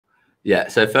Yeah.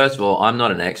 So first of all, I'm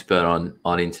not an expert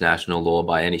on international law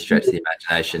by any stretch of the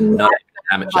imagination, not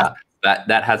even an amateur. But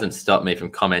that hasn't stopped me from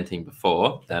commenting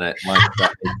before, and it won't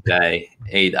stop me today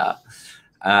either.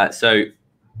 So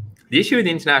the issue with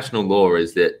international law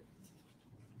is that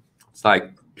it's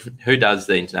like, who does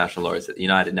the international law? Is it the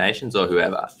United Nations or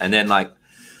whoever? And then like,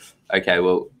 okay,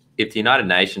 well, if the United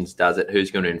Nations does it, who's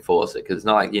going to enforce it? Because it's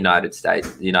not like the United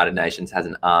States, the United Nations has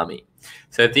an army.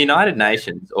 So if the United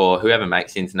Nations or whoever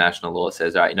makes international law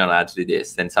says, all right, you're not allowed to do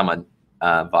this, then someone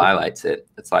violates it.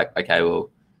 It's like, okay, well,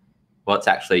 what's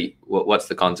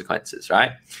the consequences,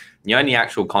 right? The only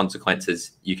actual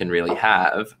consequences you can really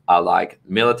have are like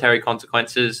military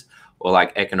consequences or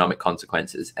like economic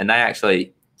consequences. And they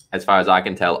actually, as far as I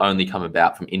can tell, only come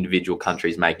about from individual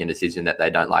countries making a decision that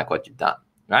they don't like what you've done,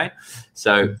 right?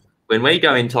 So when we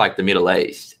go into like the Middle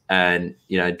East and,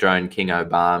 you know, Drone King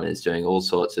Obama is doing all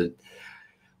sorts of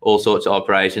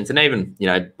operations, and even, you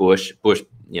know, Bush,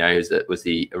 you know, was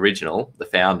the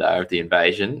founder of the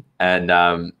invasion, and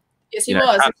yes, he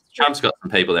was. Trump's got some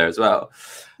people there as well.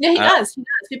 Yeah, he does.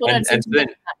 People don't seem to know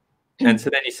that. And so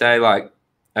then you say, like,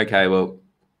 okay, well,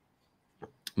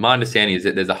 my understanding is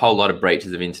that there's a whole lot of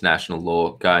breaches of international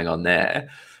law going on there.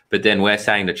 But then we're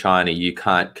saying to China, you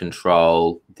can't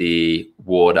control the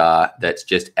water that's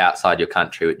just outside your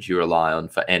country, which you rely on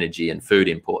for energy and food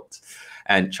imports.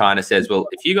 And China says, well,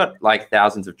 if you got like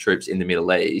thousands of troops in the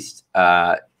Middle East,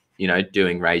 you know,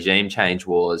 doing regime change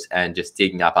wars and just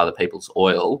digging up other people's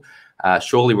oil,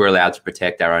 surely we're allowed to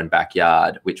protect our own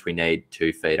backyard, which we need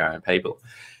to feed our own people.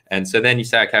 And so then you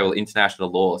say, okay, well,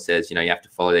 international law says, you know, you have to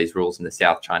follow these rules in the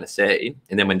South China Sea.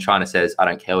 And then when China says, I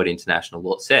don't care what international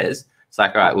law says, it's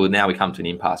like, all right, well, now we come to an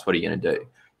impasse. What are you going to do?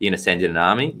 You're going to send in an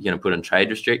army? You're going to put on trade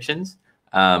restrictions?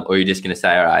 Or you're just going to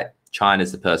say, all right,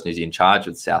 China's the person who's in charge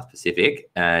of the South Pacific,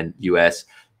 and US,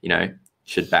 you know,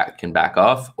 can back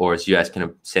off, or is US going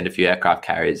to send a few aircraft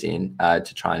carriers in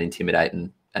to try and intimidate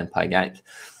and play games?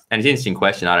 And it's an interesting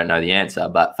question. I don't know the answer,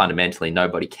 but fundamentally,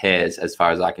 nobody cares, as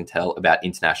far as I can tell, about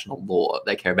international law.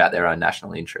 They care about their own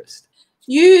national interest.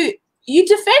 You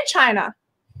defend China.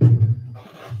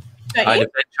 I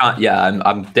defend China. Yeah,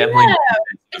 I'm definitely more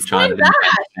defensive of China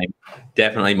than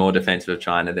definitely more defensive of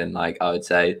China than, like, I would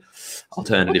say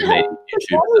alternative media.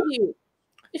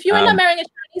 If you end up marrying a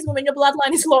Chinese woman, your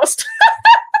bloodline is lost.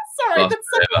 Sorry, that's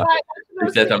so right.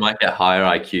 I might get higher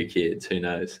IQ kids. Who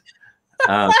knows?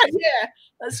 Yeah,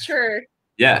 that's true.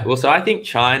 Yeah, well, so I think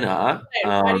China,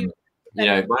 you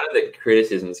know, one of the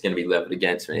criticisms going to be leveled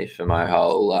against me for my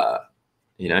whole,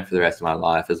 you know, for the rest of my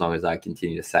life, as long as I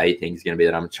continue to say things, is going to be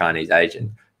that I'm a Chinese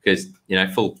agent. Because, you know,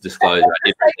 full disclosure,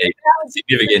 I did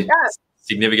a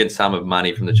significant sum of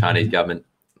money from the Chinese government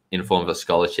in the form of a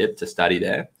scholarship to study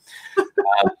there.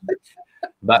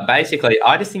 But basically,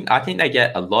 I think they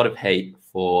get a lot of heat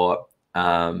for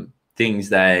things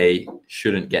they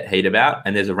shouldn't get heat about,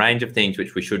 and there's a range of things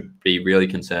which we should be really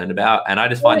concerned about. And I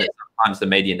just find that sometimes the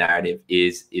media narrative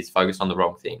is focused on the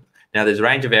wrong thing. Now, there's a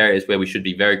range of areas where we should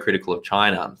be very critical of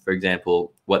China. For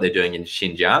example, what they're doing in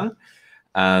Xinjiang.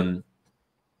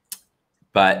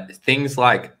 But things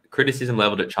like criticism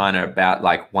leveled at China about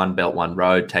like One Belt, One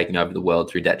Road taking over the world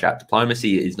through debt trap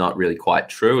diplomacy is not really quite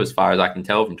true, as far as I can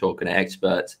tell from talking to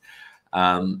experts.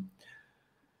 The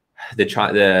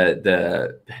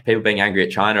people being angry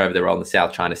at China over their role in the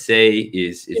South China Sea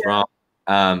is wrong.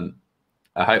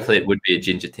 Hopefully, it would be a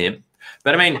ginger Tim.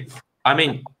 But I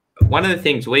mean, one of the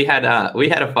things we had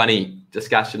a funny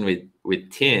discussion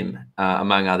with Tim,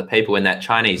 among other people, when that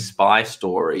Chinese spy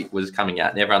story was coming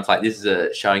out, and everyone's like, this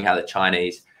is showing how the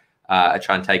Chinese are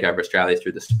trying to take over Australia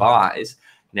through the spies.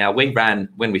 Now, we ran,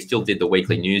 when we still did the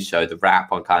weekly news show, The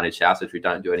Wrap on Carnage House, which we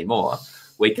don't do anymore,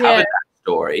 we covered that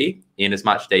story in as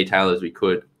much detail as we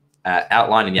could,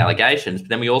 outlining the allegations. But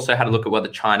then we also had a look at what the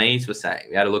Chinese were saying.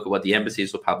 We had a look at what the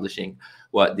embassies were publishing,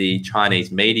 what the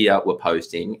Chinese media were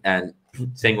posting, and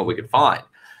seeing what we could find.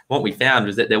 What we found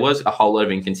was that there was a whole lot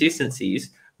of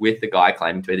inconsistencies with the guy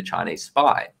claiming to be the Chinese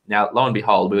spy. Now, lo and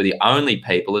behold, we were the only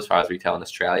people, as far as we tell in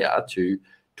Australia, to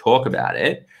talk about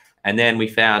it. And then we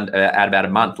found at about a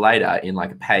month later, in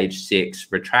like a page 6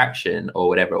 retraction or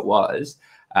whatever it was,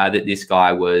 that this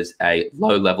guy was a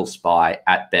low-level spy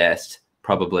at best,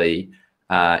 probably,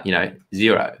 you know,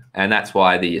 0. And that's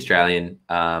why the Australian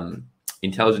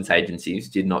intelligence agencies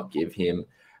did not give him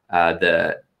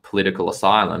the political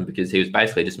asylum, because he was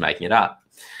basically just making it up.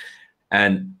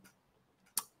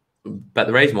 But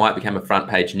the reason why it became a front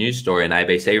page news story, and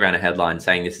ABC ran a headline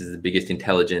saying this is the biggest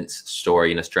intelligence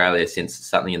story in Australia since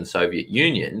something in the Soviet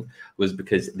Union, was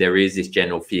because there is this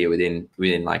general fear within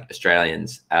like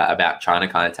Australians about China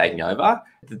kind of taking over.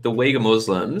 The Uyghur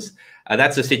Muslims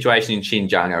That's the situation in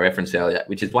Xinjiang I referenced earlier,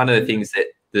 which is one of the things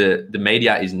that the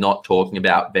media is not talking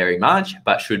about very much,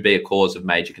 but should be a cause of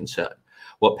major concern.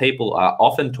 What people are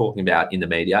often talking about in the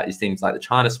media is things like the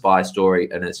China spy story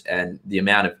and the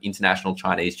amount of international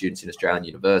Chinese students in Australian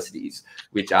universities,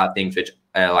 which are things which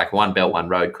are like one belt, one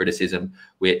road criticism,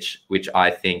 which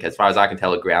I think, as far as I can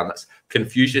tell, are groundless.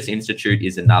 Confucius Institute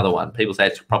is another one. People say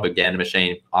it's a propaganda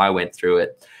machine. I went through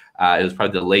it. It was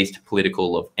probably the least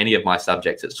political of any of my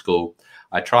subjects at school.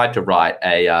 I tried to write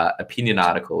a opinion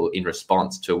article in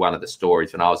response to one of the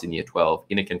stories when I was in year 12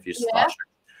 in a Confucius classroom.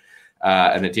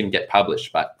 And it didn't get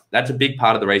published, but that's a big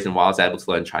part of the reason why I was able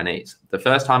to learn Chinese. The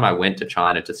first time I went to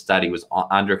China to study was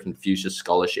under a Confucius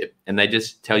scholarship, and they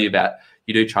just tell you about,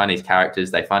 you do Chinese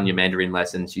characters, they fund your Mandarin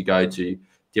lessons, you go to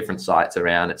different sites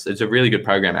around. It's a really good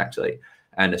program, actually,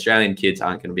 and Australian kids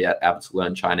aren't going to be able to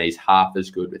learn Chinese half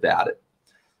as good without it.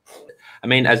 I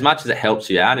mean, as much as it helps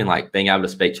you out in like being able to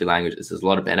speak two languages, there's a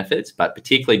lot of benefits, but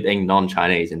particularly being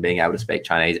non-Chinese and being able to speak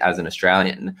Chinese as an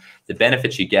Australian, the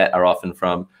benefits you get are often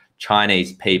from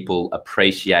Chinese people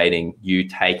appreciating you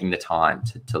taking the time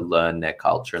to learn their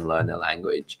culture and learn their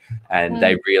language. And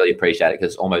they really appreciate it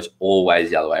because it's almost always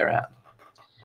the other way around.